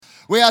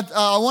We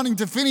are wanting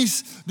to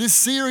finish this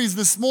series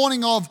this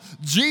morning of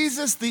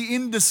Jesus, the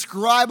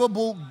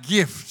indescribable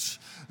gift.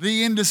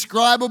 The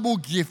indescribable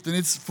gift.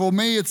 And for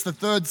me, it's the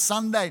third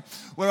Sunday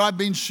where I've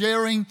been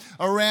sharing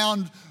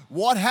around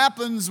what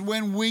happens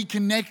when we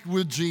connect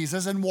with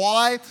Jesus and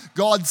why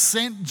God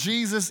sent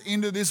Jesus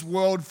into this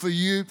world for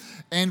you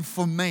and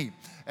for me.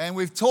 And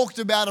we've talked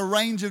about a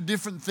range of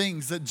different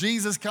things, that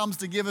Jesus comes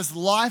to give us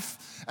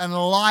life and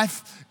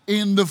life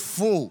in the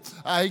full.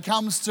 He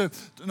comes to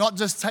not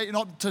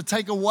to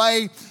take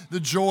away the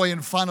joy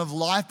and fun of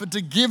life, but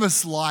to give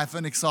us life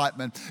and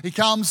excitement. He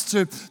comes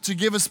to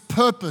give us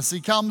purpose. He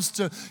comes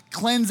to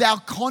cleanse our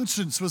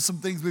conscience with some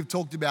things we've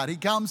talked about. He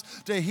comes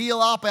to heal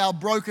up our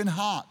broken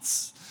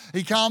hearts.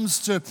 He comes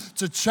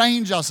to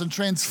change us and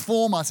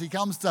transform us. He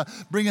comes to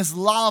bring us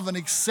love and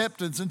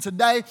acceptance. And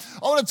today,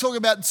 I want to talk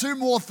about two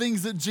more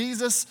things that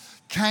Jesus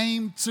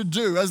came to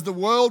do as the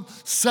world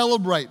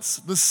celebrates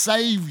the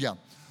Savior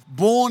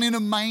born in a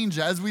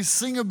manger, as we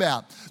sing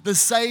about the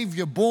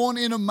Savior born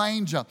in a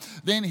manger.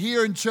 Then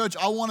here in church,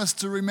 I want us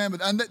to remember,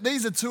 and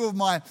these are two of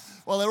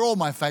they're all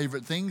my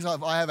favorite things.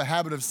 I have a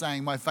habit of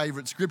saying my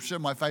favorite scripture,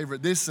 my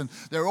favorite this, and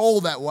they're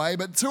all that way.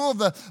 But two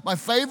of my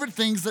favorite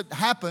things that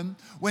happen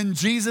when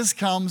Jesus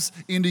comes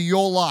into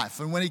your life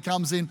and when he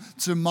comes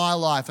into my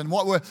life. And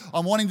what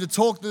I'm wanting to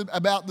talk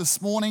about this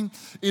morning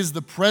is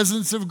the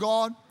presence of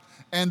God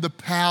and the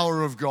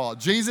power of God.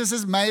 Jesus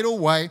has made a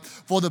way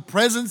for the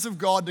presence of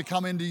God to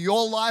come into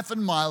your life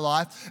and my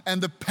life,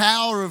 and the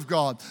power of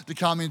God to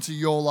come into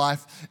your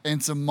life and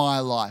to my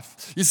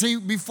life. You see,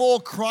 before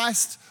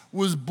Christ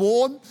was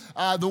born,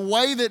 the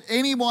way that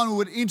anyone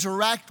would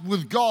interact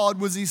with God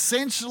was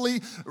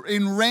essentially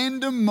in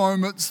random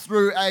moments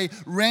through a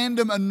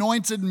random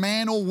anointed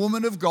man or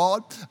woman of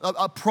God,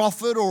 a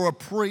prophet or a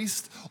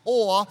priest,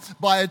 or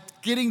by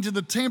getting to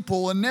the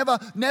temple and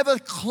never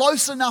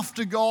close enough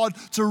to God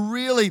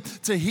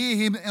to hear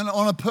him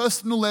on a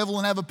personal level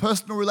and have a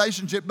personal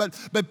relationship.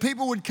 But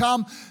people would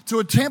come to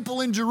a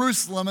temple in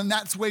Jerusalem, and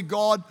that's where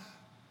God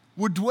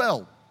would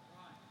dwell.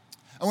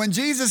 And when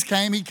Jesus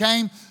came, he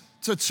came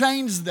to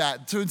change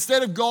that, to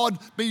instead of God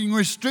being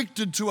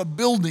restricted to a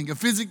building, a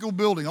physical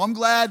building. I'm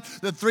glad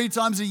that 3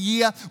 times a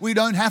year we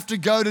don't have to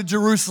go to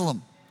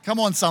Jerusalem. Come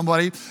on,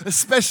 somebody,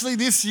 especially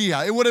this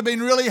year. It would have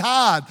been really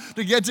hard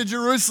to get to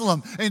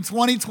Jerusalem in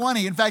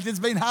 2020. In fact, it's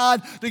been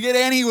hard to get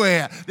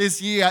anywhere this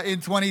year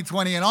in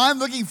 2020. And I'm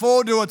looking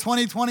forward to a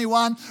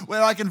 2021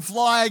 where I can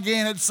fly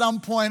again at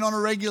some point on a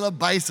regular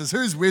basis.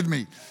 Who's with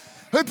me?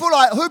 Who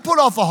put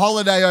off a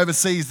holiday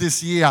overseas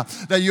this year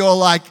that you're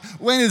like,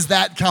 when is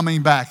that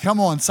coming back? Come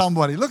on,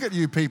 somebody. Look at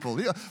you people.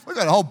 We've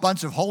got a whole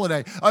bunch of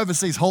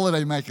overseas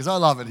holiday makers. I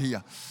love it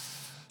here.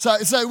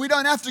 So we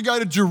don't have to go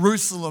to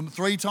Jerusalem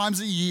 3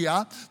 times a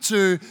year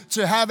to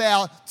have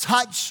our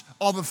touch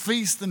of a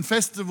feast and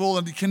festival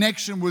and the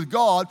connection with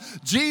God.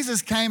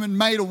 Jesus came and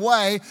made a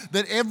way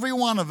that every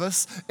one of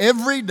us,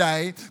 every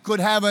day, could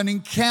have an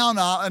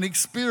encounter and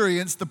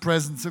experience the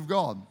presence of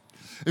God.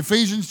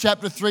 Ephesians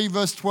chapter 3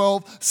 verse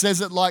 12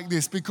 says it like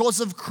this: because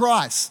of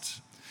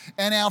Christ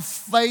and our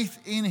faith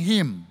in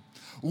him,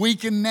 we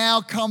can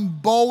now come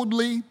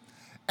boldly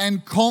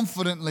and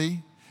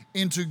confidently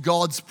into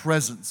God's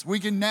presence. We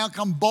can now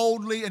come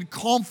boldly and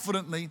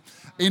confidently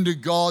into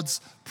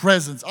God's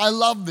presence. I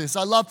love this.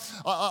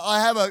 I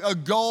have a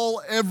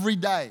goal every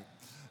day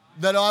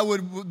that I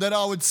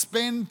would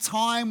spend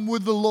time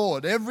with the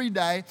Lord every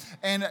day,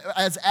 and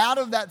as out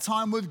of that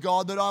time with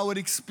God, that I would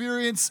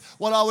experience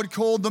what I would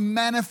call the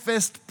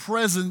manifest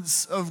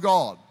presence of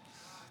God.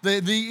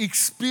 The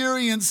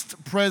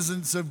experienced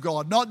presence of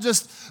God. Not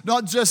just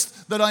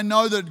that I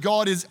know that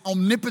God is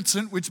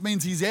omnipotent, which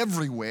means he's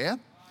everywhere,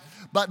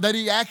 but that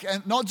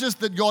and not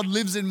just that God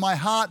lives in my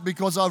heart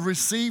because I've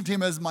received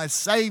him as my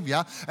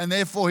Savior and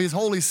therefore his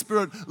Holy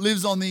Spirit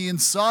lives on the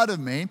inside of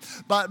me,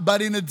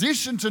 but in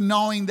addition to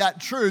knowing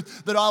that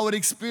truth, that I would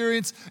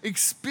experience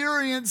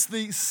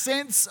the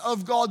sense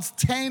of God's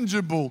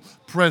tangible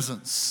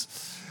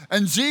presence.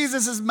 And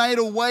Jesus has made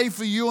a way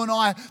for you and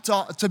I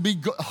to be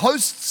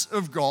hosts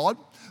of God,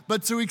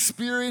 but to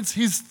experience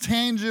his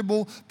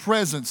tangible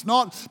presence.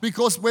 Not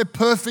because we're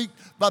perfect,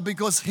 but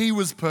because he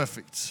was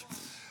perfect.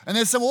 And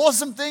there's some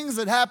awesome things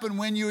that happen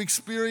when you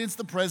experience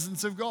the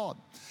presence of God.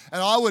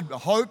 And I would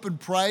hope and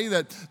pray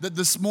that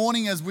this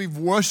morning, as we've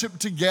worshiped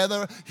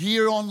together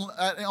here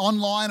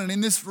online and in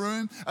this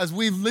room, as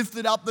we've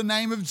lifted up the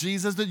name of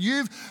Jesus, that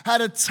you've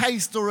had a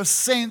taste or a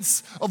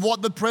sense of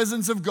what the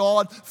presence of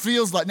God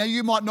feels like. Now,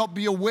 you might not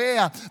be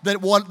aware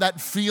that what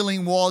that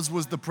feeling was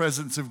the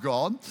presence of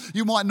God.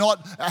 You might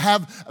not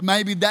have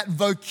maybe that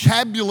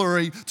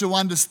vocabulary to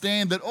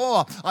understand that,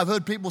 I've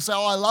heard people say,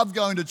 I love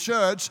going to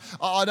church.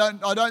 I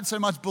don't so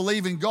much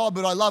believe in God,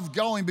 but I love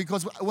going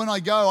because when I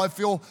go, I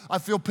feel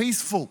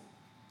peaceful.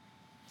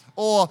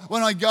 Or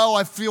when I go,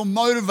 I feel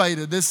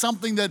motivated. There's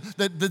something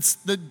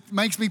that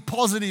makes me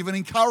positive and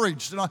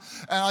encouraged. And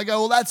I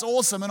go, well, that's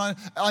awesome. And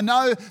I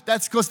know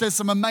that's because there's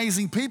some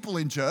amazing people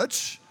in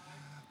church.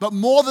 But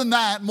more than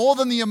that, more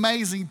than the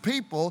amazing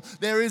people,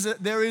 there is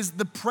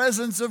the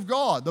presence of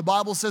God. The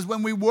Bible says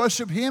when we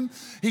worship Him,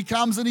 He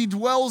comes and He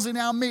dwells in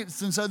our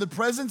midst. And so the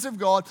presence of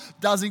God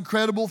does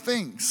incredible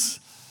things.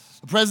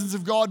 The presence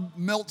of God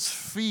melts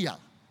fear.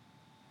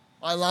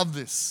 I love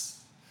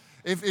this.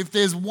 If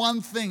there's one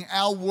thing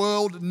our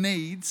world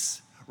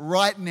needs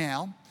right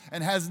now,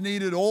 and has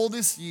needed all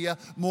this year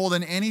more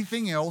than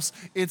anything else,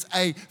 it's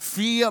a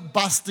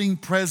fear-busting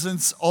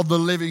presence of the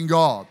living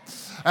God.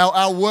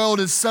 Our world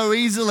has so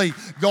easily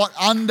got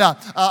under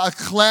a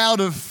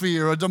cloud of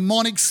fear, a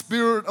demonic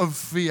spirit of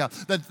fear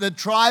that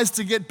tries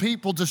to get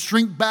people to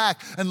shrink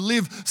back and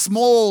live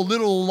small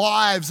little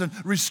lives and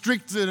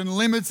restricted and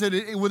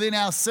limited within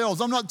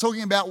ourselves. I'm not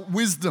talking about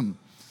wisdom.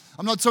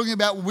 I'm not talking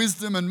about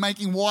wisdom and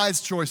making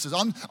wise choices.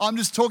 I'm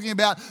just talking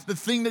about the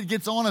thing that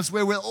gets on us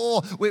where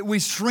we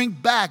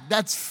shrink back.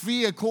 That's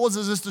fear,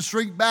 causes us to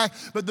shrink back,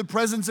 but the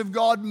presence of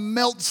God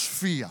melts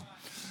fear.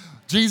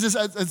 Jesus,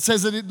 it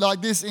says it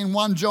like this in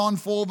 1 John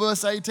 4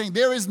 verse 18.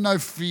 There is no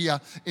fear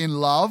in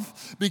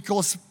love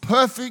because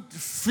perfect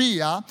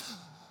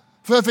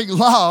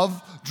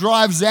love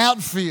drives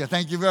out fear.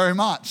 Thank you very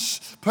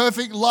much.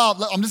 Perfect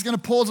love, I'm just going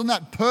to pause on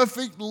that.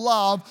 Perfect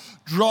love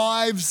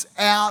drives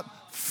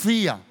out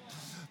fear.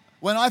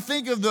 When I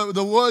think of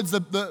the words,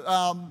 the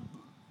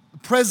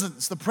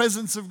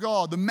presence of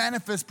God, the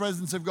manifest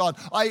presence of God,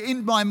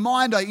 in my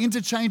mind, I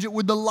interchange it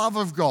with the love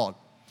of God.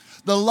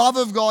 The love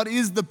of God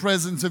is the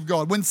presence of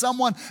God. When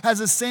someone has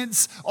a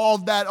sense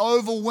of that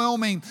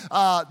overwhelming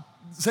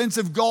sense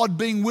of God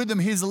being with them,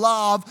 His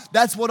love,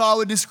 that's what I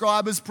would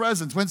describe as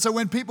presence.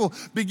 When people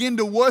begin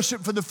to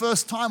worship for the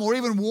first time or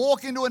even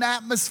walk into an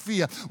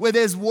atmosphere where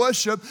there's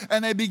worship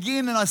and they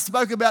begin, and I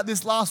spoke about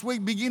this last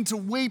week, begin to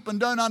weep and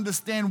don't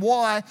understand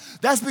why,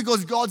 that's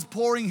because God's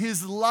pouring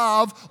His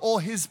love or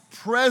His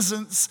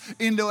presence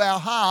into our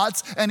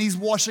hearts and He's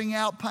washing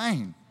out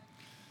pain.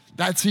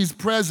 That's His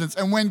presence.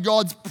 And when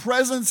God's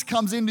presence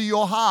comes into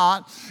your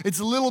heart, it's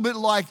a little bit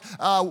like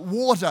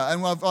water.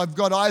 And I've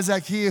got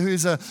Isaac here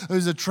who's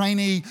a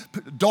trainee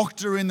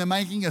doctor in the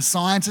making, a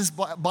scientist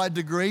by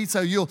degree. So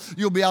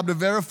you'll be able to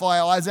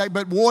verify Isaac.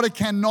 But water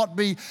cannot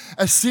be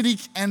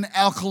acidic and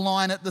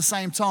alkaline at the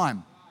same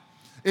time.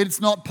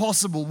 It's not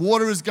possible.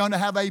 Water is going to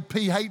have a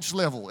pH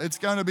level. It's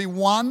going to be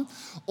one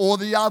or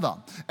the other.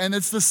 And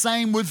it's the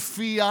same with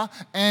fear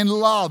and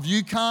love.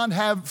 You can't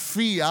have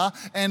fear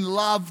and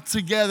love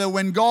together.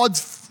 When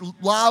God's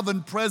love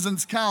and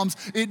presence comes,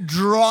 it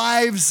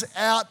drives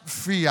out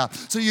fear.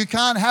 So you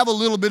can't have a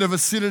little bit of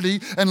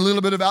acidity and a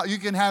little bit of you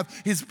can have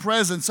His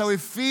presence. So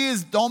if fear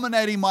is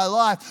dominating my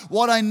life,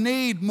 what I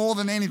need more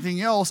than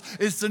anything else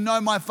is to know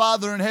my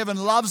Father in heaven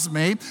loves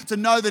me, to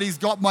know that He's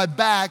got my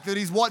back, that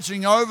He's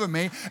watching over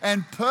me.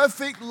 And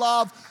perfect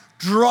love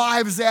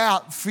drives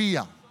out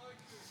fear.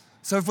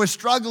 So if we're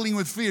struggling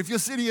with fear, if you're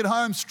sitting at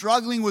home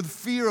struggling with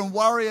fear and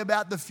worry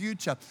about the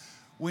future,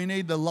 we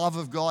need the love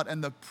of God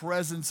and the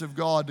presence of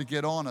God to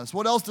get on us.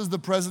 What else does the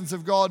presence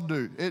of God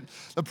do?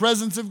 The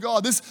presence of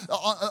God.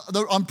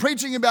 I'm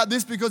preaching about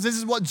this because this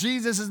is what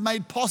Jesus has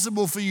made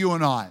possible for you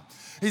and I.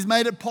 He's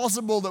made it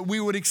possible that we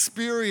would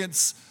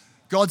experience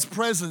God's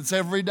presence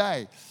every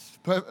day.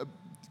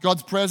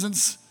 God's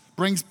presence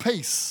brings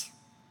peace.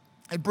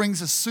 It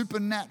brings a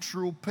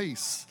supernatural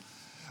peace.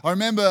 I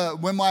remember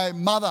when my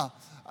mother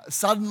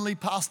suddenly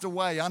passed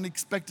away,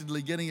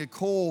 unexpectedly, getting a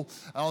call.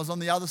 I was on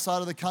the other side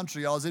of the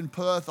country. I was in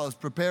Perth. I was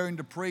preparing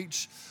to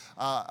preach.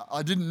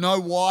 I didn't know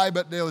why,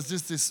 but there was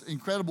just this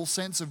incredible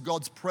sense of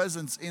God's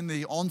presence in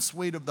the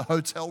ensuite of the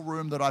hotel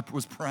room that I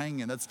was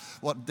praying in. That's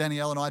what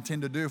Danielle and I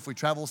tend to do. If we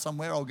travel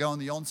somewhere, I'll go in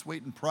the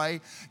ensuite and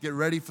pray, get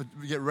ready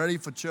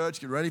for church,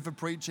 get ready for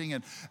preaching.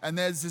 And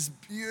there's this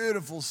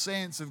beautiful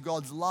sense of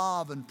God's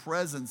love and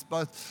presence,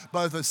 both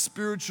a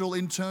spiritual,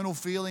 internal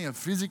feeling, a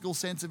physical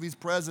sense of His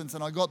presence.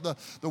 And I got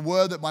the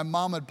word that my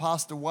mum had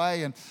passed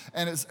away, and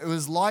it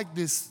was like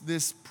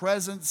this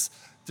presence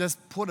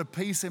just put a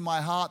peace in my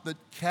heart that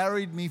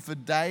carried me for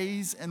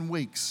days and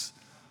weeks.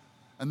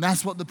 And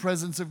that's what the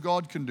presence of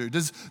God can do.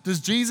 Does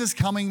Jesus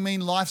coming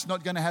mean life's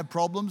not going to have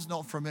problems?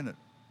 Not for a minute.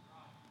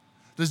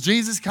 Does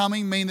Jesus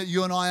coming mean that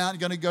you and I aren't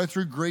going to go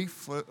through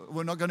grief?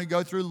 We're not going to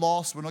go through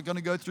loss. We're not going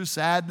to go through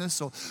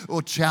sadness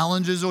or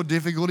challenges or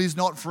difficulties?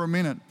 Not for a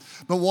minute.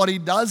 But what He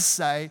does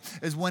say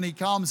is when He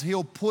comes,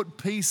 He'll put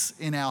peace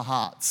in our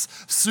hearts.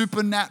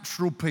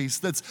 Supernatural peace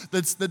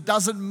that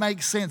doesn't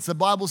make sense. The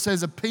Bible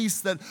says a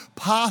peace that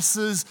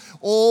passes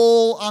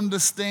all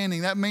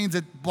understanding. That means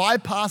it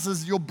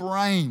bypasses your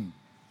brain.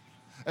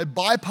 It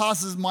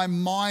bypasses my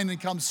mind and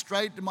comes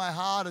straight to my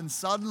heart, and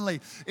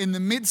suddenly in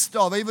the midst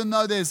of, even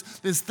though there's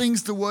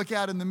things to work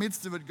out in the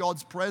midst of it,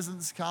 God's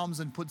presence comes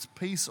and puts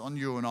peace on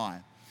you and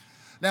I.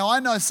 Now, I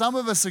know some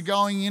of us are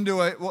going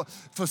into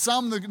for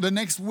some, the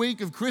next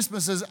week of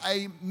Christmas is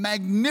a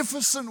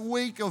magnificent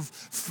week of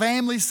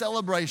family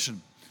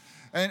celebration.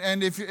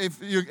 And if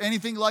you're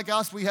anything like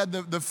us, we had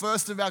the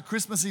first of our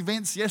Christmas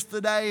events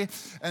yesterday,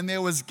 and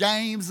there was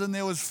games, and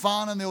there was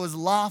fun, and there was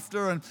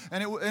laughter, and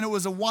it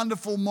was a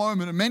wonderful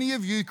moment. And many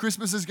of you,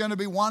 Christmas is going to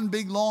be one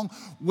big long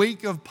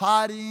week of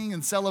partying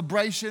and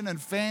celebration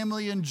and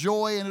family and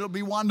joy, and it'll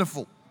be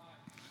wonderful.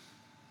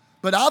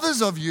 But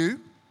others of you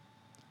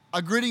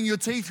are gritting your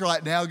teeth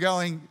right now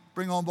going,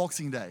 bring on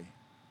Boxing Day.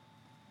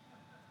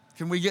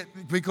 Can we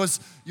because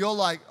you're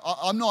like,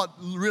 I'm not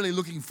really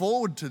looking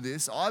forward to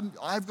this.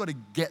 I've got to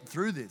get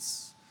through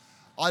this.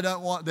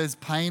 There's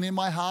pain in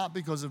my heart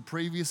because of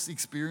previous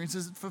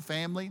experiences for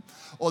family,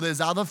 or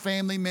there's other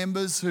family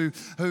members who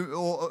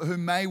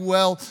may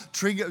well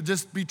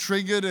be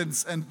triggered,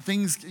 and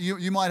things,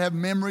 you might have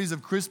memories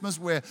of Christmas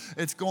where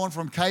it's gone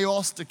from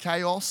chaos to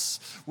chaos,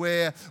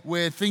 where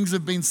things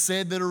have been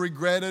said that are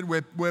regretted,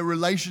 where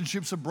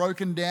relationships are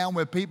broken down,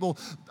 where people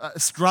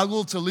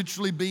struggle to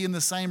literally be in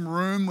the same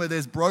room, where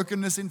there's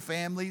brokenness in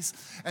families,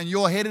 and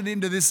you're headed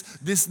into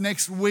this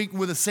next week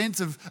with a sense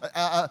of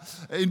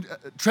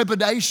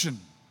trepidation.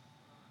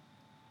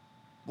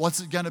 What's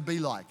it going to be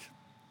like?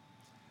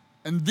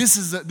 And this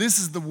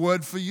is the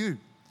word for you,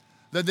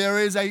 that there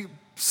is a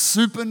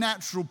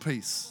supernatural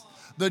peace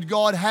that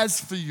God has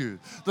for you,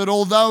 that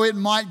although it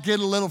might get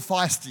a little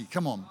feisty,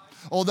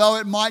 although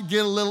it might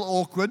get a little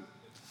awkward,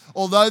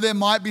 although there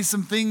might be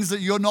some things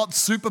that you're not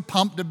super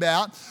pumped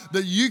about,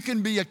 that you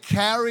can be a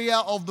carrier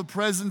of the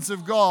presence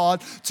of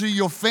God to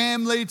your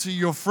family, to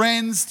your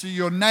friends, to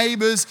your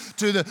neighbors,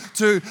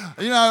 to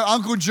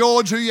Uncle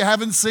George, who you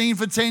haven't seen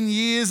for 10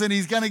 years and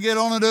he's going to get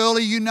on it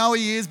early. You know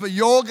he is, but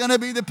you're going to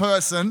be the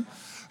person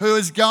who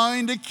is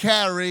going to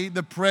carry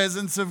the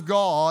presence of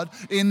God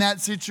in that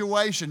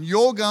situation.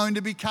 You're going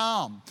to be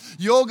calm.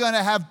 You're going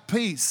to have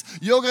peace.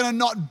 You're going to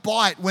not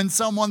bite when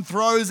someone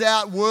throws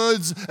out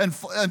words and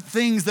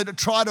things that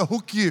try to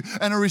hook you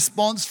and a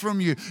response from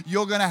you.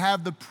 You're going to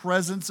have the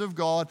presence of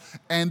God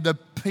and the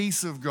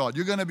peace of God.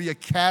 You're going to be a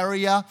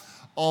carrier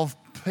of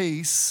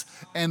peace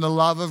and the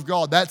love of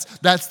God.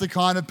 That's the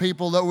kind of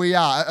people that we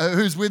are.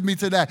 Who's with me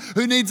today?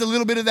 Who needs a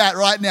little bit of that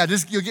right now?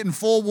 You're getting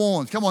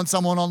forewarned. Come on,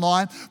 someone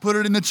online, put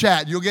it in the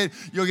chat. You're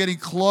getting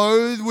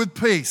clothed with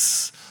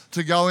peace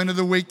to go into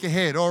the week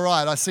ahead. All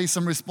right, I see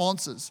some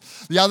responses.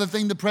 The other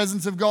thing the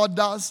presence of God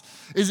does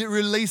is it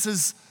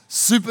releases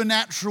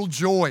supernatural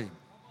joy.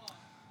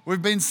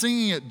 We've been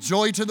singing it,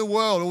 joy to the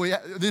world.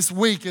 This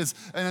week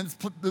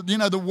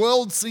the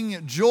world singing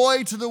it,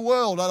 joy to the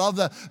world. I love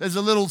that. There's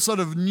a little sort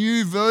of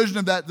new version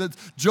of that. That's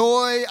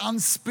joy,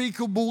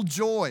 unspeakable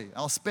joy.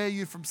 I'll spare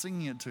you from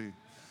singing it to you.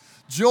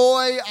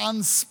 Joy,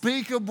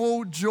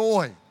 unspeakable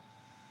joy.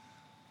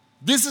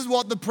 This is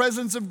what the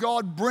presence of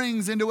God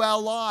brings into our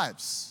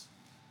lives.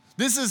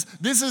 This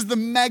is the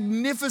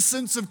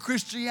magnificence of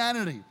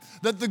Christianity,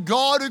 that the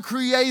God who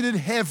created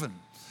heaven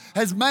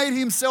has made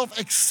himself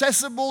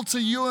accessible to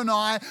you and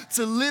I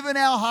to live in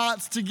our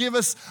hearts, to give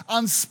us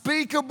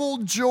unspeakable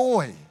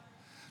joy.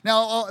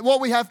 Now, what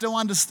we have to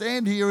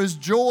understand here is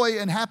joy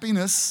and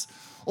happiness,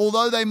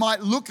 although they might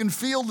look and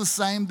feel the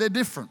same, they're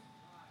different.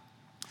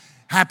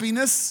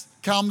 Happiness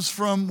comes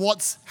from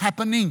what's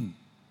happening.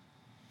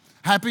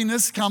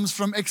 Happiness comes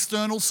from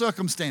external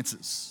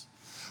circumstances.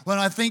 When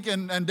I think,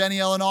 and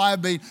Danielle and I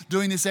have been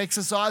doing this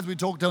exercise, we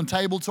talked on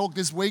Table Talk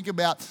this week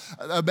about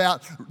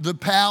the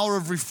power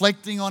of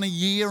reflecting on a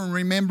year and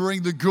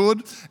remembering the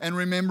good and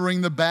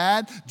remembering the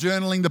bad,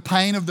 journaling the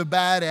pain of the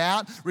bad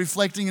out,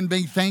 reflecting and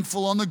being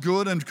thankful on the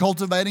good, and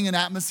cultivating an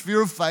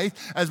atmosphere of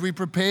faith as we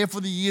prepare for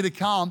the year to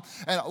come.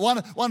 And one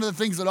of the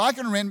things that I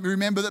can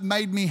remember that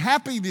made me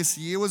happy this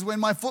year was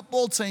when my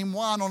football team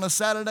won on a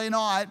Saturday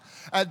night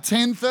at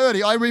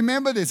 10:30. I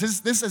remember this.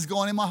 This has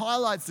gone in my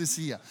highlights this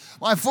year.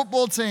 My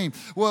football team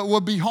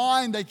were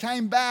behind. They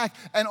came back,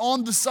 and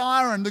on the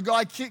siren, the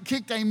guy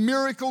kicked a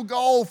miracle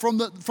goal from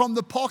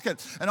the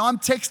pocket. And I'm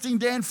texting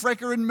Dan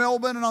Frecker in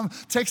Melbourne, and I'm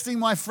texting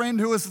my friend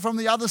who was from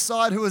the other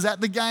side, who was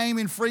at the game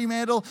in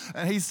Fremantle,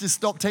 and he's just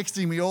stopped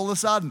texting me all of a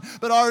sudden.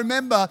 But I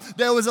remember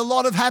there was a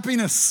lot of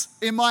happiness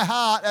in my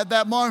heart at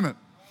that moment.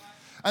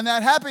 And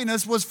that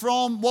happiness was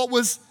from what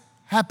was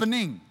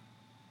happening.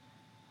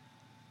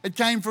 It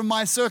came from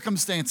my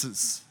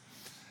circumstances.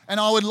 And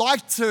I would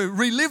like to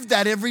relive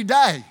that every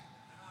day.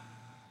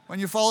 When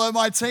you follow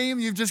my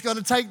team, you've just got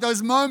to take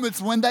those moments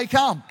when they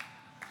come.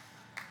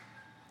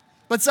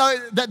 But so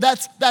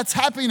that's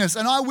happiness,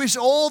 and I wish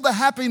all the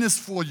happiness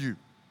for you.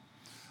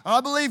 And I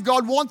believe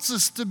God wants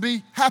us to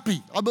be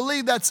happy. I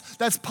believe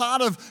that's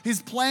part of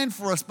his plan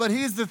for us. But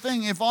here's the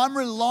thing, if I'm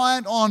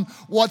reliant on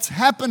what's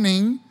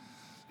happening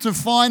to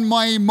find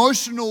my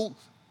emotional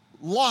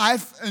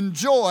life and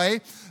joy,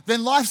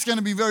 then life's going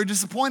to be very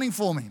disappointing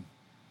for me.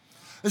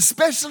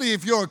 Especially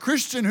if you're a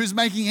Christian who's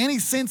making any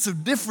sense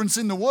of difference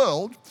in the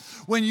world,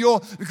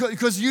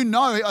 because you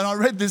know, and I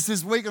read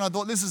this week and I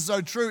thought this is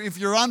so true, if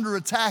you're under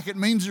attack, it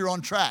means you're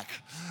on track.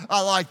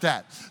 I like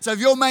that. So if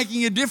you're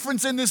making a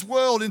difference in this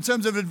world in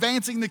terms of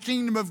advancing the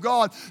kingdom of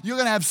God, you're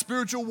going to have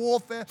spiritual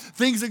warfare.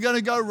 Things are going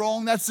to go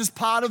wrong. That's just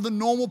part of the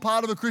normal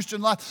part of a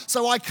Christian life.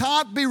 So I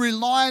can't be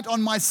reliant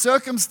on my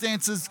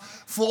circumstances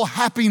for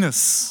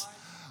happiness.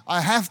 I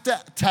have to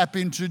tap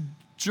into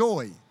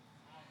joy.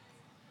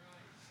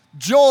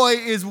 Joy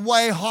is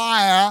way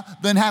higher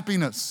than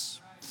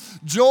happiness.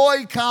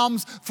 Joy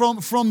comes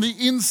from the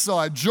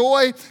inside.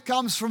 Joy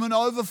comes from an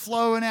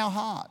overflow in our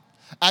heart.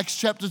 Acts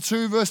chapter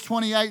 2 verse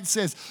 28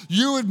 says,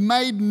 "You have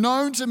made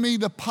known to me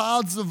the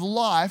paths of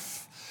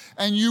life,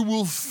 and you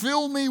will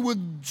fill me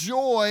with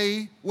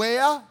joy."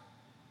 Where?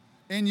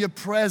 In your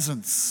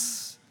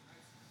presence.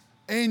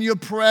 In your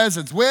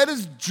presence. Where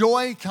does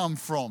joy come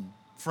from,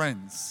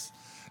 friends?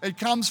 It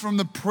comes from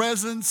the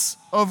presence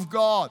of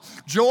God.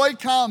 Joy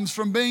comes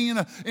from being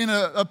in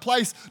a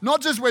place, not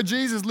just where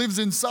Jesus lives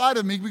inside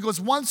of me, because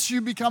once you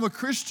become a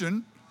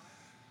Christian,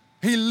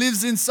 He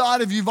lives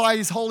inside of you via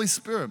His Holy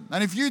Spirit.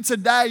 And if you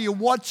today, you're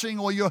watching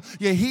or you're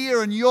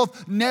here and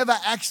you've never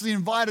actually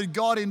invited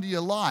God into your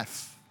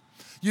life,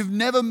 you've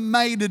never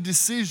made a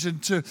decision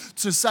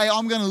to say,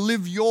 "I'm going to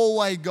live your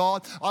way,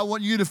 God. I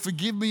want you to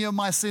forgive me of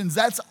my sins."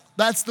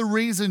 That's the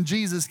reason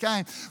Jesus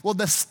came. Well,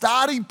 the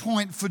starting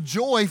point for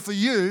joy for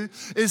you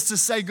is to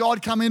say,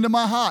 "God, come into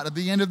my heart." At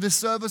the end of this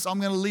service,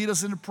 I'm going to lead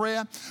us in a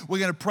prayer. We're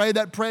going to pray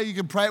that prayer. You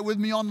can pray it with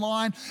me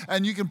online,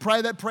 and you can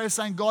pray that prayer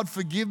saying, "God,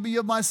 forgive me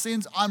of my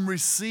sins. I'm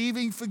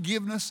receiving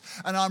forgiveness,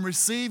 and I'm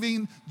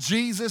receiving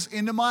Jesus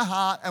into my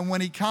heart." And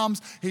when He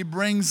comes, He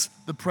brings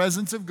the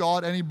presence of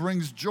God, and He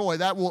brings joy.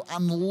 That will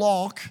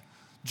unlock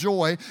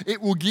joy. It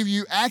will give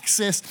you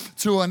access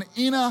to an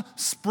inner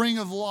spring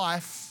of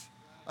life,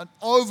 an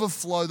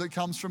overflow that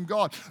comes from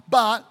God.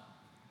 But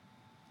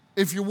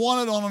if you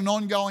want it on an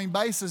ongoing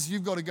basis,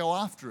 you've got to go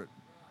after it.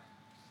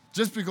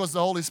 Just because the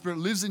Holy Spirit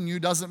lives in you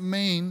doesn't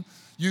mean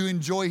you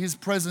enjoy His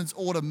presence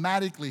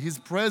automatically. His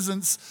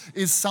presence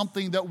is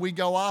something that we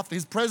go after.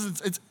 His presence,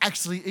 it's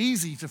actually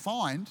easy to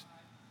find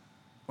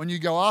when you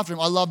go after Him.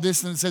 I love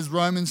this, and it says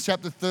Romans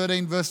chapter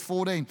 13, verse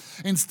 14.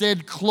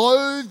 "Instead,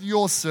 clothe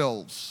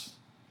yourselves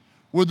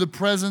with the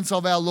presence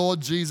of our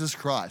Lord Jesus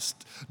Christ.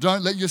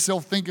 Don't let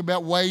yourself think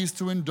about ways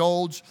to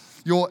indulge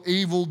your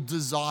evil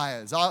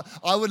desires."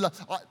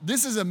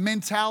 This is a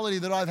mentality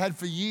that I've had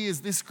for years.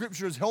 This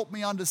scripture has helped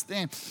me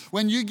understand.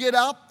 When you get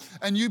up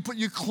and you put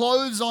your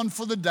clothes on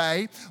for the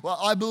day, well,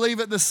 I believe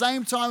at the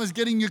same time as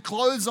getting your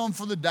clothes on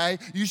for the day,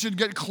 you should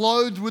get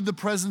clothed with the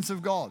presence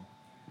of God.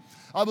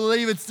 I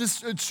believe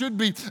it should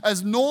be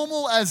as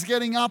normal as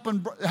getting up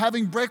and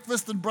having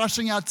breakfast and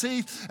brushing our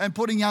teeth and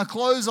putting our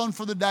clothes on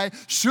for the day,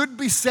 should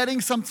be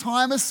setting some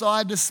time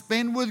aside to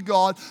spend with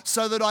God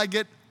so that I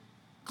get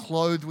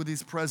clothed with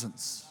His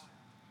presence.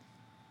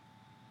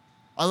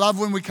 I love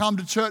when we come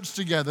to church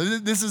together.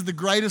 This is the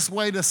greatest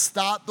way to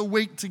start the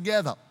week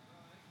together.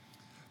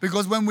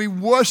 Because when we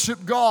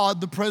worship God,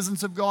 the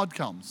presence of God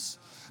comes.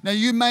 Now,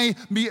 you may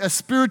be a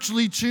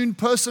spiritually tuned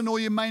person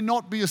or you may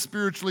not be a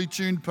spiritually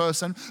tuned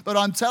person, but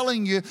I'm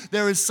telling you,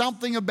 there is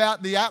something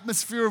about the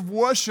atmosphere of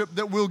worship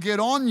that will get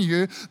on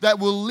you, that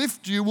will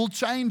lift you, will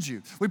change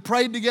you. We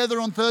prayed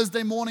together on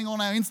Thursday morning on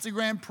our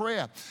Instagram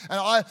prayer,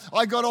 and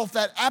I got off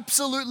that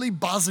absolutely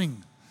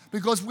buzzing.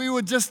 Because we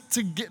were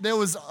there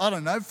was,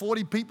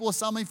 40 people or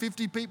something,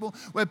 50 people.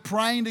 We're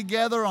praying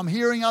together. I'm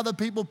hearing other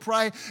people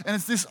pray. And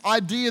it's this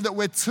idea that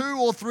where 2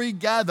 or 3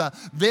 gather,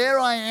 there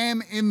I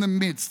am in the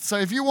midst. So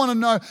if you want to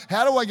know,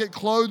 how do I get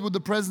clothed with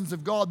the presence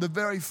of God? The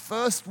very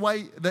first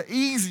way, the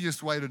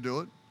easiest way to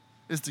do it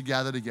is to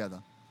gather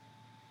together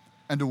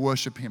and to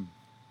worship Him.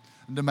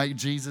 And to make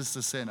Jesus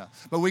the center.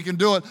 But we can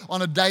do it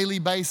on a daily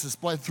basis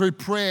through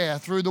prayer,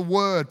 through the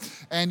Word,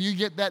 and you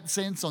get that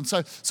sense on.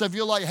 So if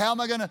you're like,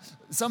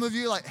 some of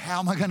you are like, how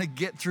am I going to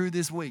get through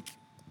this week?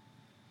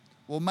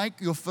 Well,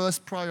 make your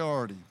first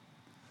priority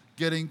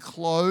getting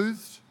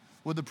clothed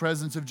with the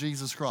presence of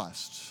Jesus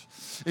Christ.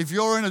 If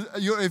you're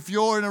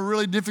in a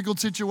really difficult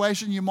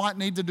situation, you might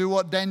need to do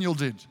what Daniel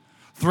did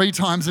 3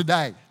 times a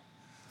day,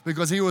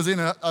 because he was in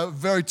a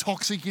very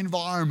toxic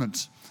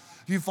environment.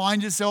 If you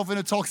find yourself in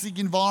a toxic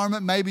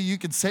environment, maybe you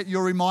could set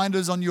your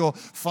reminders on your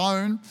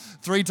phone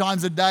 3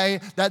 times a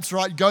day. That's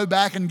right, go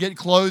back and get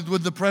clothed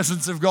with the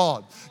presence of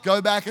God.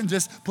 Go back and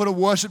just put a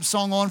worship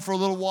song on for a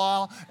little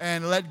while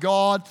and let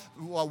God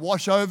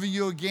wash over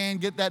you again,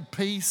 get that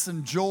peace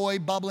and joy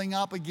bubbling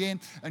up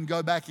again, and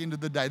go back into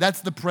the day.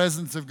 That's the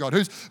presence of God.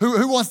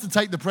 Who wants to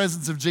take the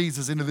presence of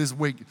Jesus into this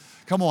week?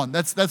 Come on,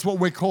 that's what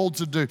we're called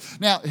to do.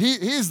 Now,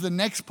 here's the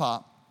next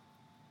part.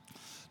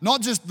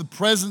 Not just the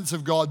presence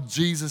of God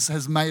Jesus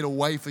has made a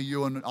way for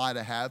you and I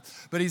to have,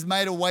 but He's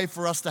made a way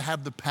for us to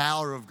have the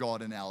power of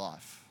God in our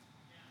life.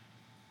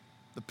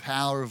 The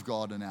power of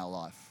God in our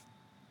life.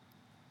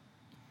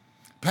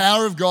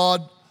 Power of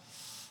God.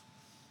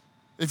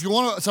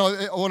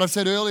 What I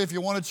said earlier, if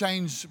you want to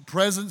change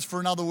presence for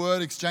another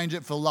word, exchange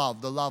it for love,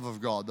 the love of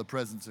God, the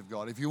presence of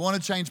God. If you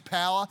want to change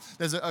power,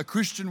 there's a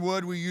Christian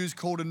word we use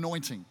called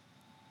anointing.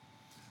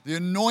 The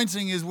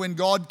anointing is when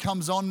God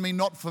comes on me,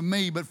 not for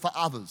me, but for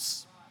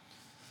others.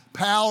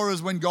 Power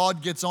is when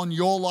God gets on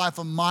your life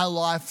and my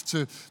life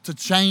to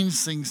change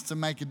things, to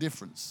make a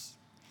difference.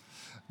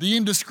 The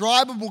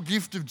indescribable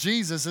gift of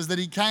Jesus is that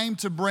He came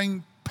to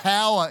bring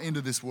power into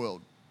this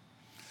world.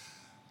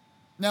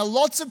 Now,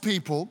 lots of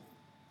people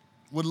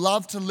would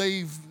love to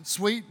leave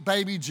sweet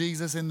baby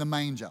Jesus in the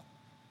manger.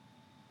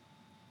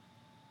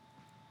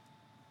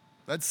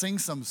 Let's sing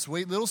some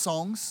sweet little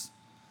songs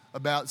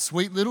about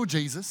sweet little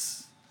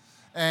Jesus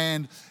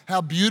and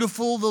how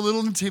beautiful the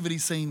little nativity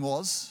scene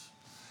was.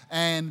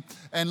 And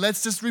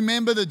let's just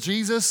remember that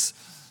Jesus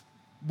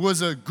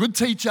was a good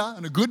teacher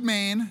and a good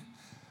man.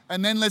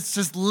 And then let's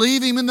just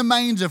leave him in the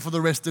manger for the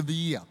rest of the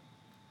year.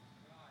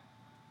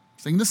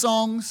 Sing the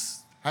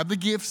songs, have the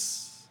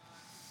gifts,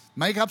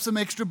 make up some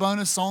extra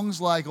bonus songs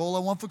like All I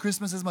Want for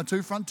Christmas Is My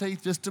Two Front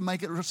Teeth, just to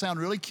make it sound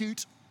really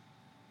cute.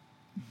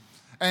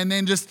 And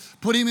then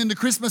just put him in the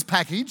Christmas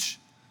package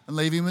and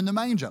leave him in the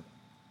manger.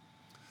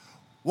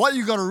 What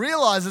you've got to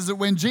realize is that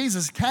when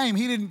Jesus came,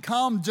 he didn't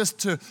come just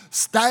to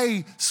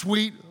stay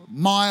sweet,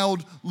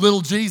 mild,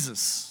 little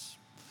Jesus.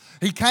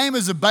 He came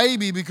as a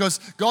baby because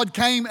God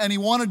came and he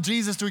wanted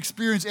Jesus to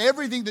experience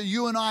everything that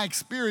you and I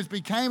experienced. But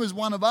he came as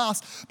one of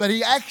us, but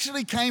he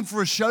actually came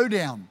for a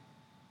showdown.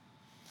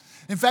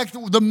 In fact,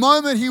 the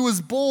moment he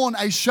was born,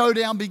 a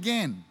showdown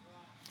began.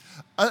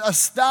 A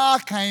star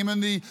came,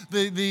 and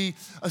the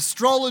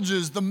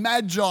astrologers, the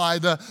magi,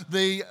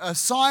 the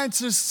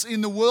scientists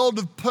in the world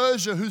of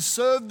Persia who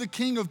served the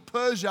king of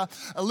Persia,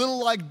 a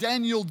little like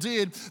Daniel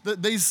did,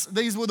 that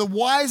these were the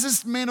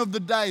wisest men of the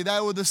day. They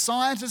were the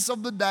scientists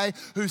of the day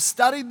who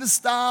studied the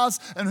stars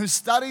and who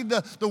studied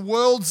the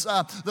world's,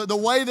 the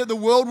way that the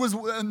world was.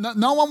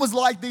 No one was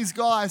like these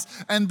guys.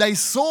 And they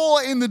saw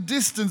in the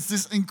distance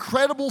this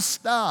incredible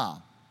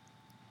star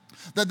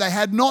that they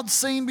had not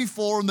seen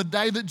before on the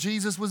day that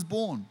Jesus was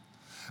born.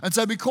 And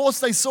so because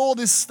they saw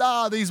this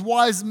star, these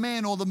wise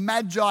men or the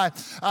magi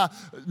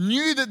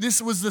knew that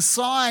this was the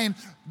sign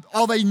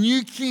of a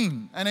new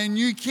king. And a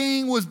new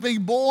king was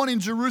being born in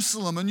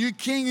Jerusalem, a new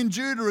king in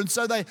Judah. And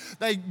so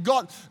they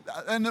got,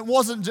 and it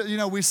wasn't,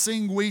 we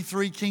sing We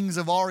Three Kings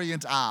of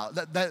Orient are.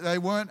 They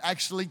weren't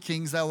actually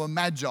kings, they were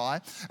magi.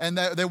 And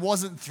there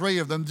wasn't three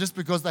of them just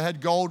because they had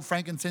gold,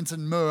 frankincense,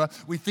 and myrrh.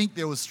 We think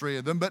there was three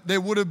of them, but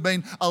there would have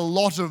been a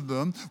lot of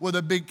them with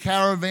a big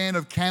caravan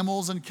of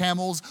camels and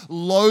camels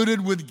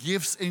loaded with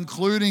gifts,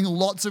 including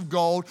lots of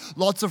gold,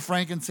 lots of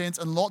frankincense,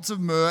 and lots of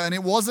myrrh. And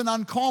it wasn't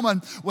uncommon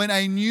when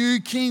a new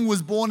king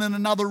was born in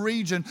another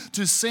region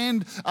to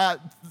send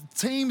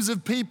teams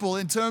of people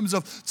in terms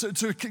of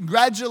to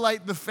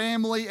congratulate the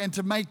family and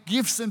to make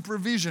gifts and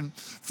provision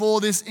for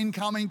this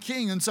incoming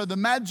king. And so the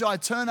Magi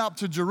turn up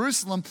to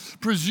Jerusalem,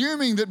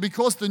 presuming that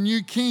because the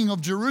new king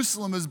of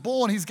Jerusalem is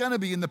born, he's going to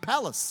be in the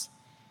palace.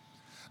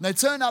 They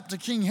turn up to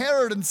King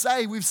Herod and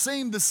say, we've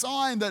seen the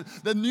sign that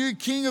the new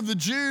king of the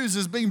Jews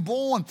has been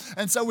born.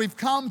 And so we've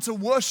come to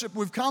worship,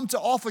 we've come to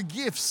offer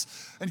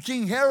gifts. And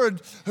King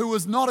Herod, who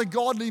was not a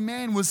godly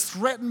man, was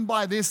threatened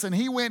by this. And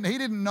he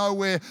didn't know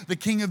where the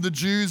king of the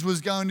Jews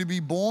was going to be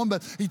born,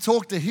 but he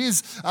talked to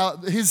his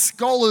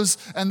scholars,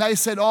 and they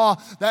said,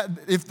 that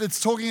if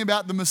it's talking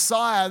about the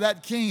Messiah,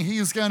 that king, he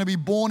is going to be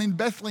born in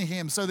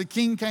Bethlehem. So the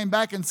king came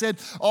back and said,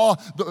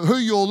 who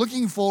you're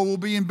looking for will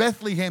be in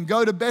Bethlehem.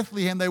 Go to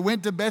Bethlehem. They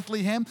went to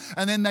Bethlehem,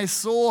 and then they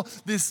saw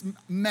this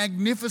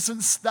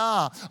magnificent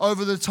star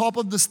over the top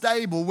of the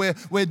stable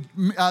where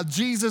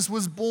Jesus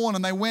was born,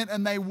 and they went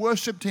and they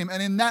worshipped him.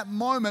 And in that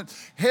moment,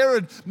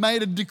 Herod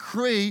made a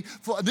decree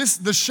for this.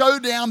 The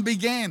showdown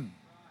began.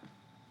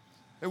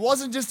 It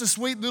wasn't just a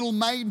sweet little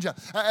manger.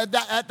 At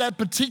that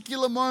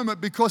particular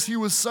moment, because he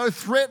was so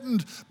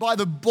threatened by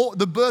the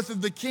birth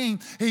of the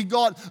king, he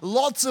got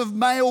lots of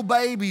male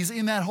babies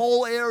in that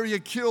whole area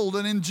killed.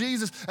 And in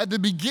Jesus, at the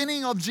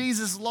beginning of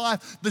Jesus'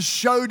 life, the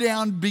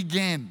showdown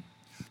began.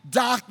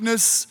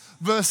 Darkness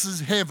versus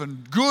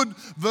heaven, good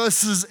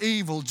versus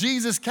evil.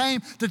 Jesus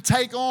came to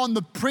take on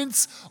the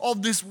prince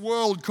of this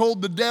world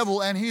called the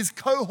devil and his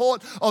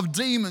cohort of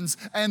demons,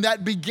 and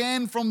that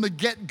began from the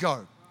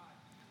get-go.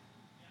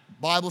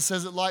 Bible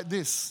says it like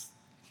this: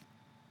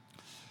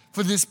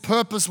 for this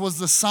purpose was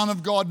the Son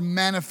of God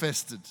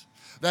manifested,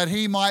 that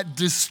he might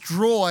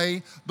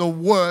destroy the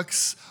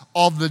works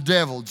of the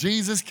devil.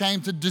 Jesus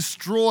came to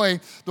destroy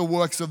the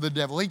works of the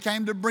devil. He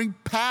came to bring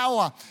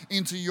power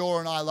into your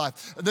and I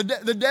life.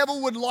 The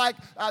devil would like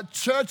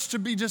church to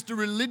be just a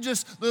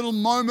religious little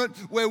moment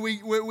where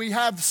we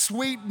have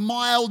sweet,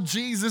 mild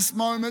Jesus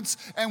moments,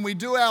 and we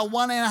do our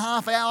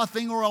 1.5 hour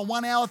thing or a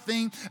 1 hour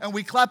thing, and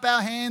we clap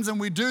our hands and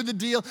we do the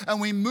deal and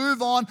we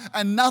move on,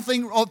 and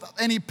nothing of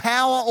any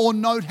power or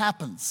note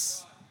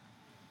happens.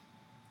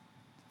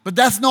 But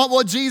that's not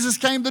what Jesus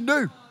came to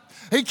do.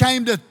 He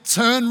came to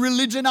turn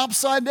religion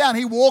upside down.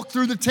 He walked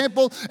through the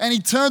temple and he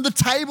turned the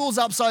tables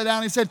upside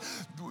down. He said,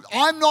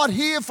 I'm not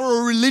here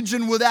for a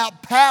religion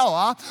without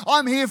power.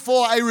 I'm here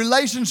for a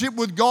relationship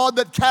with God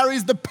that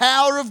carries the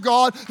power of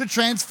God to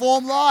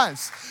transform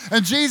lives.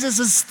 And Jesus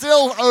is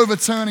still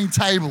overturning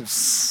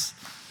tables.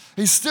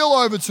 He's still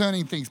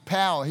overturning things.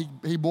 Power.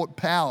 He brought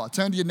power.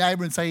 Turn to your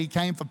neighbor and say, he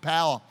came for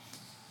power.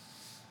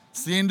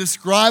 It's the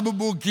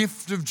indescribable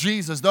gift of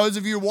Jesus. Those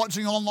of you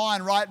watching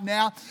online right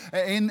now,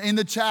 in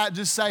the chat,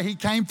 just say, he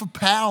came for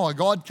power.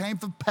 God came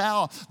for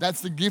power.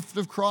 That's the gift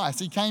of Christ.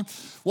 He came,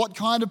 what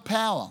kind of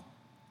power?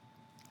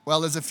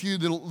 Well, there's a few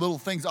little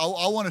things.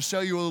 I want to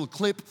show you a little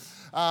clip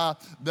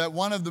that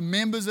one of the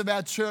members of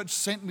our church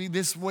sent me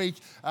this week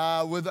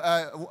with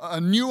a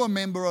newer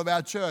member of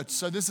our church.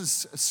 So this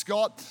is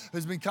Scott,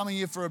 who's been coming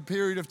here for a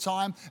period of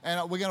time,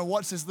 and we're going to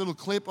watch this little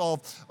clip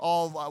of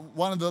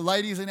one of the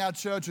ladies in our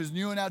church who's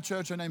new in our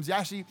church. Her name's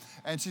Yashi,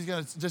 and she's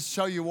going to just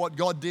show you what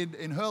God did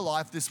in her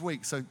life this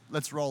week. So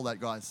let's roll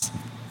that, guys.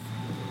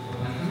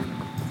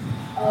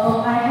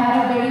 I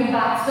had a very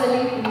bad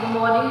swelling in the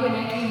morning when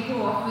I came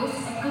to office.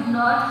 I could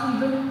not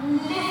even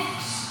lift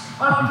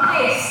or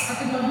brace. I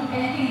could not do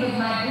anything with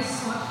my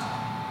wrist foot.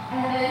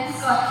 And then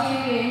Scott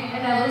came in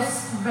and I was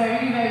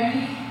very,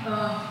 very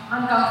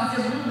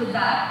uncomfortable with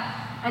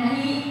that. And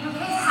he took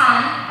his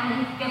hand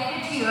and he kept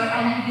it here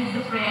and he did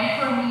the prayer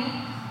for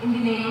me in the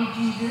name of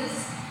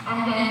Jesus.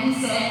 And then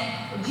he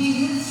said,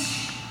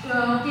 Jesus,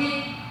 show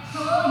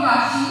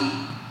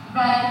Yashi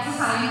that it's a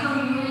sign for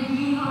you and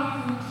heal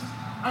her foot.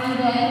 And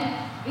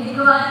then it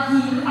got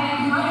healed. I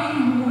could not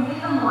even move it in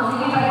the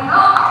morning. And right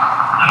now,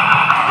 I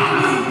can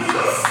do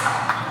this.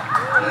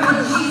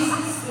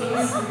 Jesus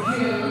is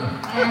real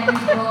and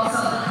he works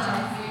all the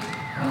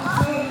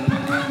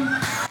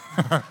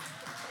time.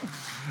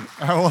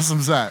 How awesome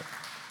is that?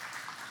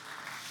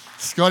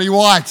 Scotty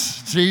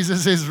White,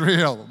 Jesus is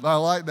real. I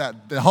like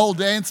that. The whole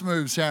dance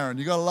moves, Sharon.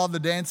 You got to love the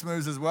dance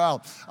moves as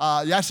well.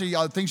 Actually,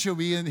 I think she'll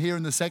be in here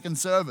in the second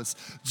service.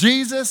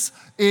 Jesus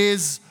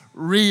is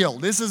real.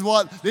 This is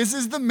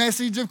the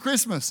message of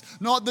Christmas.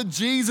 Not that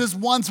Jesus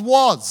once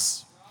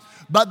was,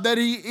 but that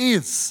he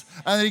is.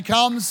 And that he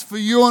comes for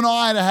you and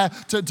I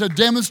to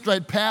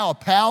demonstrate power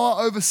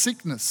over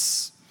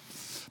sickness,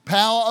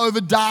 power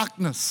over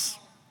darkness,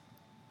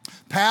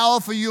 power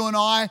for you and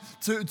I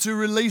to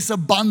release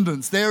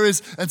abundance.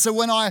 And so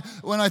when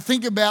I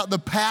think about the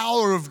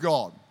power of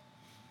God,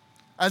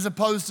 as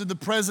opposed to the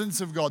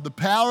presence of God, the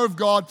power of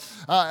God,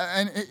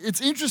 and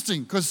it's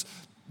interesting because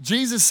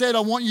Jesus said,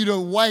 I want you to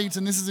wait,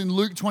 and this is in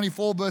Luke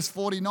 24, verse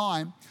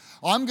 49.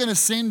 I'm going to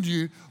send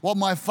you what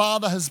my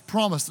Father has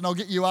promised. And I'll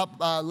get you up,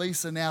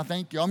 Lisa, now.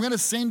 Thank you. I'm going to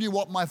send you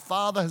what my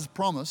Father has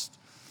promised.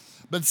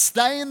 But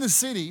stay in the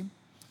city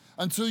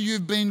until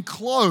you've been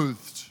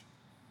clothed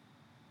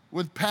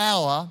with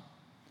power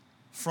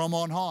from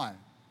on high.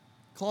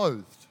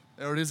 Clothed.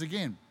 There it is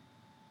again.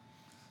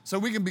 So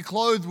we can be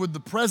clothed with the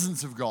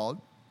presence of God,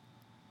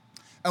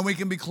 and we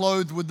can be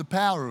clothed with the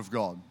power of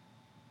God.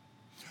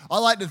 I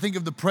like to think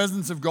of the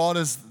presence of God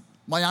as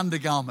my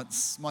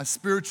undergarments, my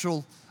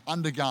spiritual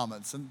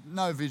undergarments. And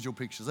no visual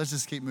pictures. Let's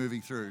just keep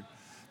moving through.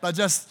 But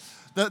just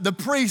the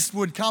priest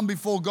would come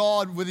before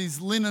God with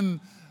his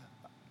linen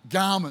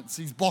garments,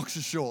 his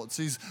boxer shorts,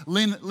 his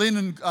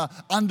linen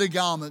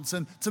undergarments.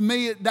 And to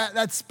me,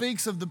 that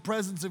speaks of the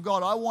presence of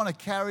God. I want to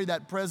carry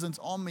that presence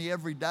on me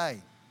every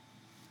day.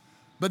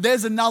 But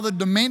there's another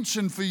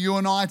dimension for you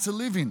and I to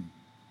live in.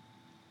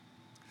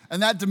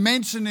 And that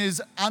dimension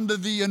is under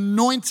the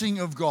anointing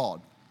of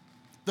God,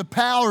 the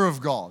power of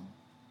God.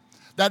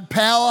 That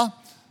power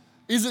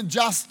isn't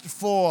just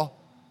for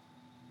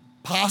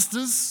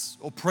pastors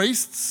or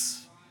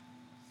priests.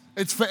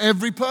 It's for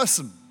every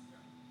person.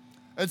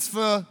 It's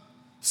for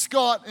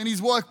Scott in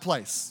his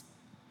workplace.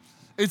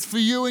 It's for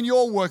you in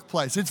your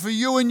workplace. It's for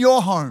you in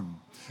your home.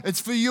 It's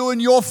for you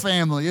and your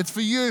family. It's for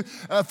you,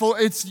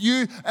 it's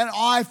you and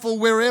I for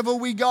wherever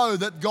we go,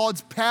 that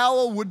God's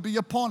power would be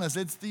upon us.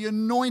 It's the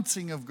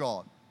anointing of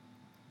God.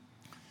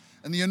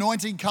 And the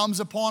anointing comes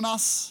upon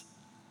us.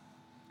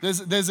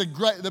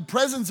 The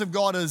presence of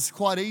God is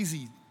quite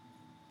easy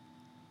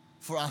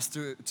for us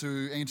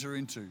to enter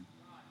into.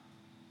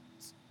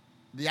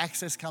 The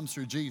access comes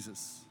through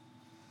Jesus.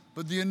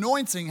 But the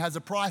anointing has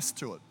a price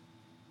to it.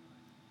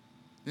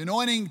 The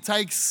anointing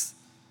takes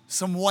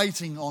some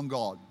waiting on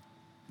God.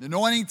 The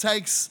anointing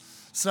takes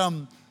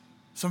some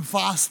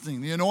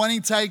fasting. The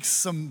anointing takes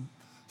some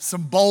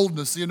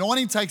boldness. The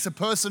anointing takes a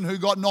person who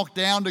got knocked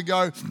down to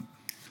go,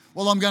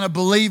 well, I'm going to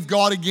believe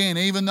God again.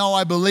 Even though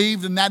I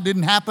believed and that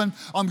didn't happen,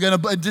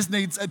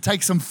 it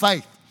takes some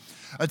faith.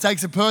 It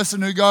takes a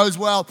person who goes,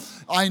 well,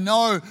 I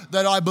know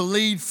that I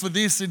believed for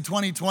this in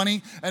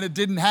 2020 and it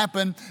didn't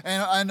happen.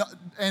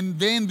 And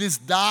then this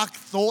dark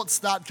thoughts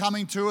start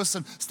coming to us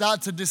and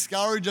start to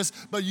discourage us.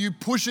 But you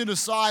push it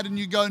aside and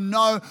you go,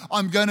 no,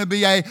 I'm going to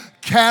be a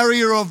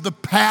carrier of the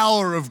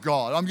power of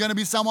God. I'm going to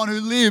be someone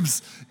who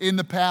lives in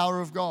the power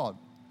of God.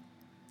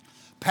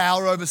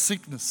 Power over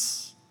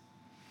sickness.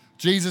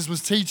 Jesus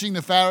was teaching,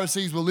 the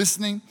Pharisees were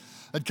listening.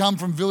 Had come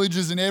from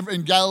villages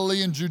in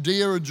Galilee and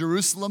Judea and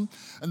Jerusalem,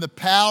 and the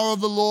power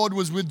of the Lord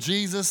was with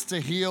Jesus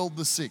to heal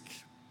the sick.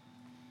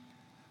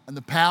 And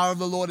the power of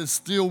the Lord is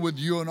still with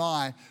you and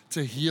I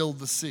to heal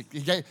the sick.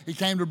 He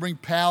came to bring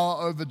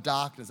power over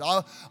darkness.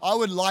 I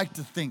would like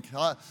to think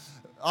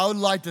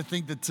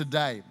that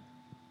today,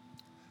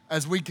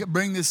 as we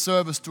bring this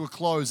service to a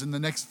close in the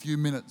next few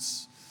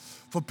minutes,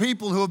 for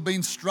people who have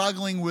been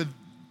struggling with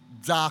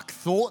dark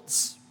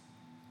thoughts,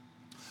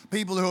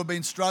 people who have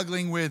been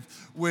struggling with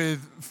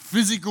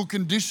physical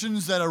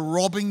conditions that are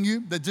robbing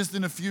you, that just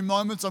in a few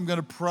moments I'm going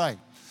to pray.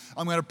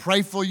 I'm going to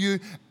pray for you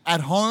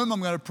at home.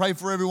 I'm going to pray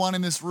for everyone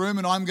in this room,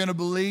 and I'm going to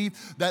believe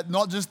that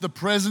not just the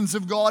presence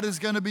of God is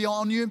going to be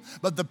on you,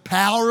 but the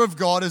power of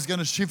God is going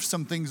to shift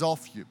some things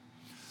off you.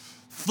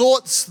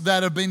 Thoughts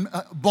that have been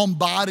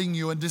bombarding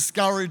you and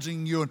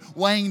discouraging you and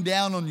weighing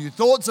down on you.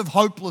 Thoughts of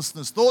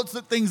hopelessness. Thoughts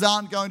that things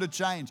aren't going to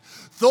change.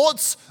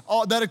 Thoughts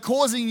that are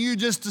causing you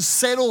just to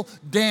settle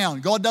down.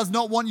 God does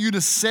not want you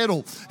to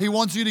settle. He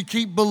wants you to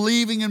keep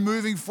believing and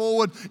moving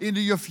forward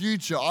into your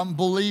future. I'm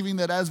believing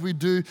that as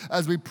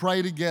we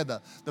pray together,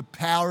 the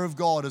power of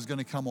God is going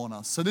to come on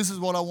us. So this is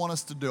what I want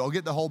us to do. I'll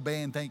get the whole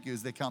band, thank you,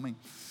 as they're coming.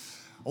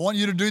 I want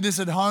you to do this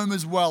at home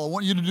as well. I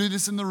want you to do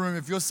this in the room.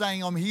 If you're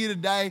saying, I'm here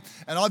today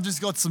and I've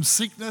just got some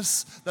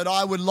sickness that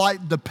I would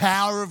like the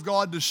power of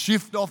God to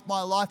shift off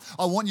my life,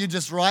 I want you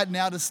just right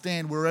now to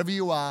stand wherever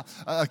you are.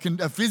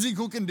 A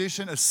physical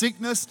condition, a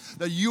sickness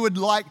that you would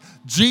like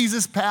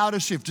Jesus' power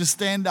to shift. Just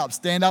stand up.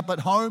 Stand up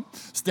at home.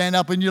 Stand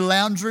up in your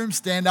lounge room.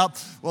 Stand up,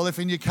 well, if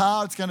in your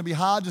car it's going to be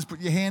hard, just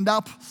put your hand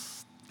up.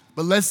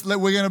 But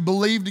we're going to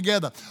believe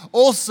together.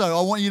 Also,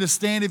 I want you to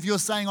stand if you're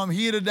saying, I'm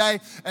here today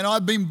and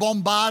I've been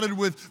bombarded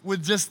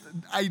with just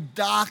a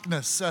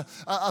darkness,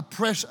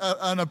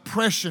 an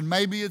oppression.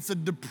 Maybe it's a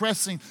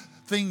depressing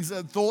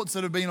thoughts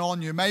that have been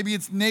on you. Maybe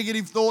it's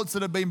negative thoughts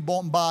that have been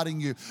bombarding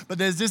you. But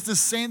there's just a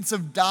sense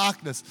of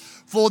darkness.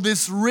 For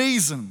this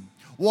reason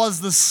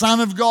was the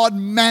Son of God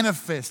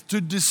manifest to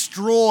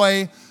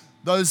destroy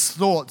those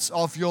thoughts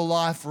off your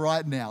life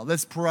right now.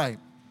 Let's pray.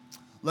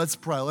 Let's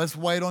pray. Let's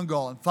wait on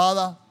God.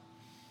 Father,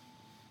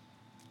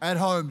 at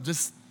home,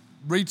 just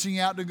reaching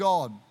out to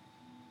God.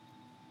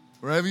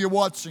 Wherever you're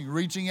watching,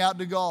 reaching out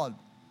to God.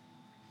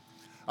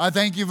 I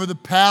thank you for the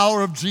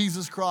power of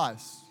Jesus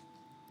Christ,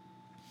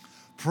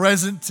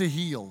 present to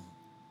heal.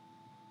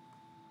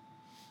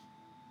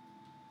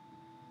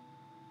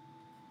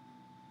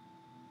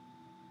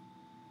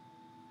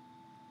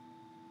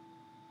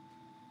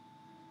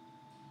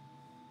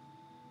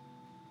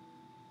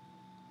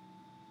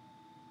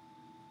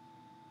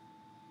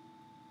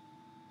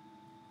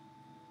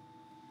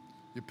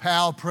 Your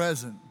power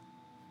present.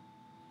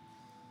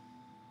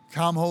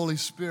 Come, Holy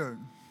Spirit.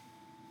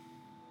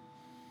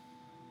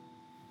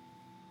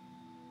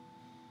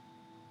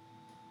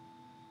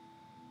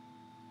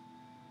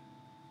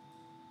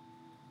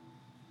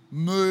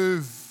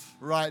 Move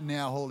right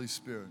now, Holy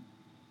Spirit.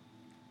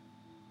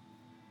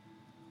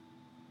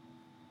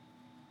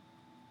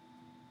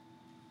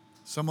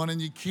 Someone in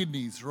your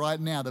kidneys right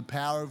now, the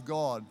power of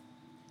God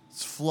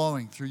is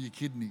flowing through your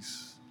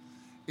kidneys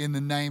in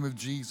the name of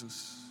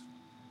Jesus.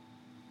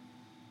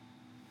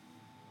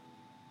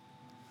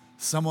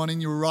 Someone in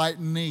your right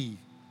knee,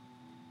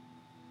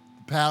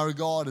 the power of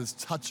God is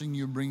touching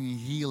you and bringing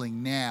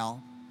healing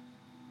now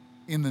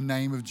in the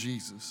name of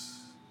Jesus.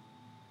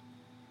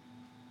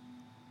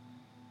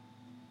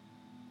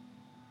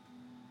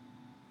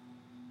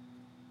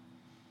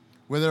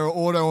 Where there are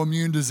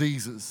autoimmune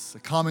diseases, I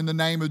come in the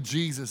name of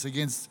Jesus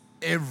against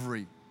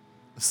every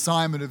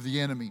assignment of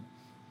the enemy.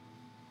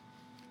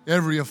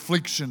 Every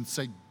affliction,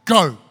 say,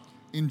 go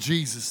in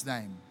Jesus'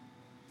 name.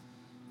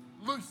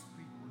 Loose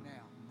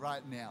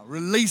right now.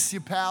 Release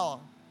your power.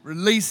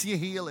 Release your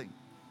healing.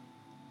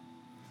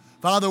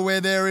 Father,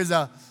 where there is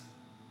a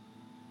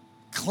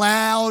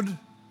cloud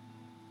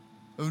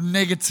of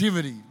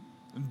negativity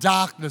and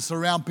darkness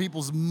around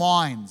people's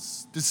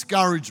minds,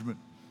 discouragement,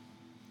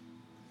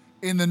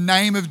 in the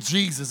name of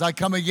Jesus, I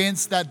come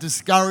against that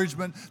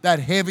discouragement, that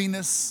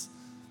heaviness,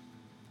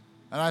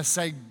 and I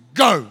say,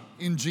 go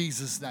in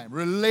Jesus' name.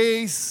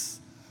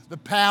 Release the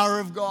power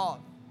of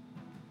God.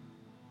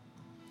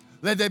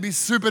 Let there be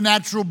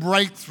supernatural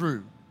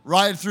breakthrough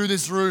right through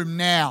this room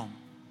now.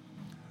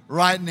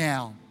 Right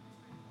now.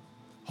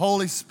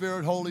 Holy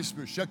Spirit, Holy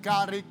Spirit.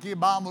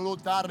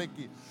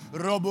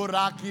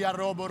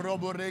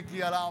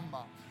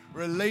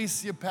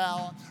 Release your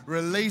power.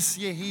 Release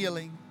your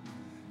healing.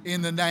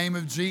 In the name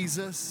of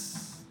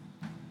Jesus.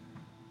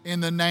 In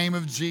the name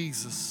of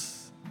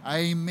Jesus.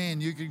 Amen.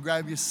 You can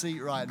grab your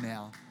seat right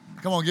now.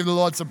 Come on, give the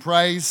Lord some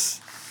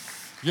praise.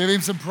 Give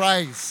him some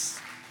praise.